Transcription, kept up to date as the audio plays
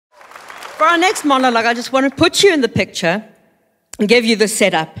For our next monologue, I just want to put you in the picture and give you the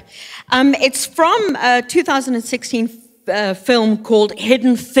setup. It's from a 2016 film called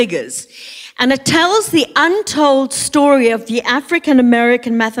Hidden Figures. And it tells the untold story of the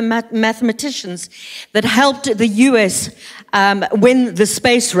African-American mathematicians that helped the US win the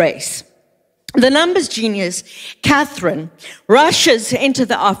space race. The numbers genius, Catherine, rushes into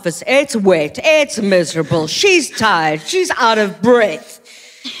the office. It's wet, it's miserable, she's tired, she's out of breath.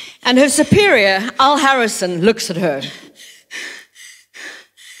 And her superior, Al Harrison, looks at her.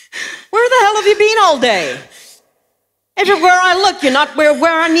 Where the hell have you been all day? Everywhere I look, you're not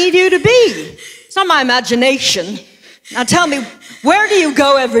where I need you to be. It's not my imagination. Now tell me, where do you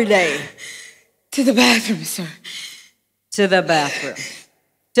go every day? To the bathroom, sir. To the bathroom.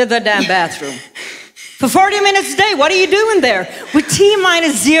 To the damn bathroom. For 40 minutes a day, what are you doing there? With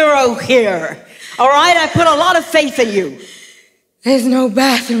T-0 here. All right, I put a lot of faith in you. There's no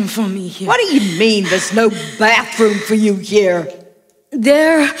bathroom for me here. What do you mean there's no bathroom for you here?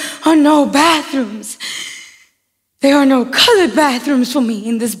 There are no bathrooms. There are no colored bathrooms for me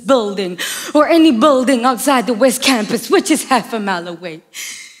in this building or any building outside the West Campus, which is half a mile away.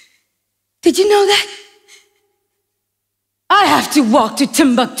 Did you know that? I have to walk to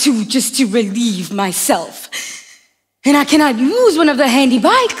Timbuktu just to relieve myself. And I cannot use one of the handy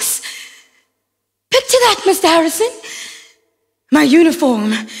bikes. Picture that, Mr. Harrison. My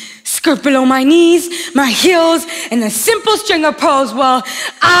uniform, skirt below my knees, my heels, and a simple string of pearls. Well,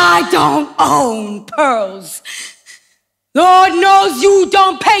 I don't own pearls. Lord knows you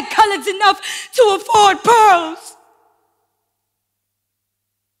don't pay colors enough to afford pearls.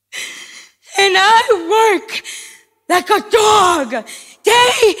 And I work like a dog,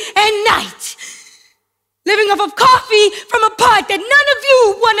 day and night, living off of coffee from a pot that none of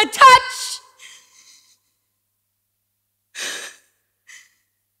you want to touch.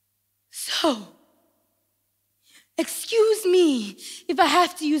 So, excuse me if I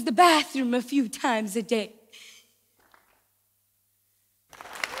have to use the bathroom a few times a day.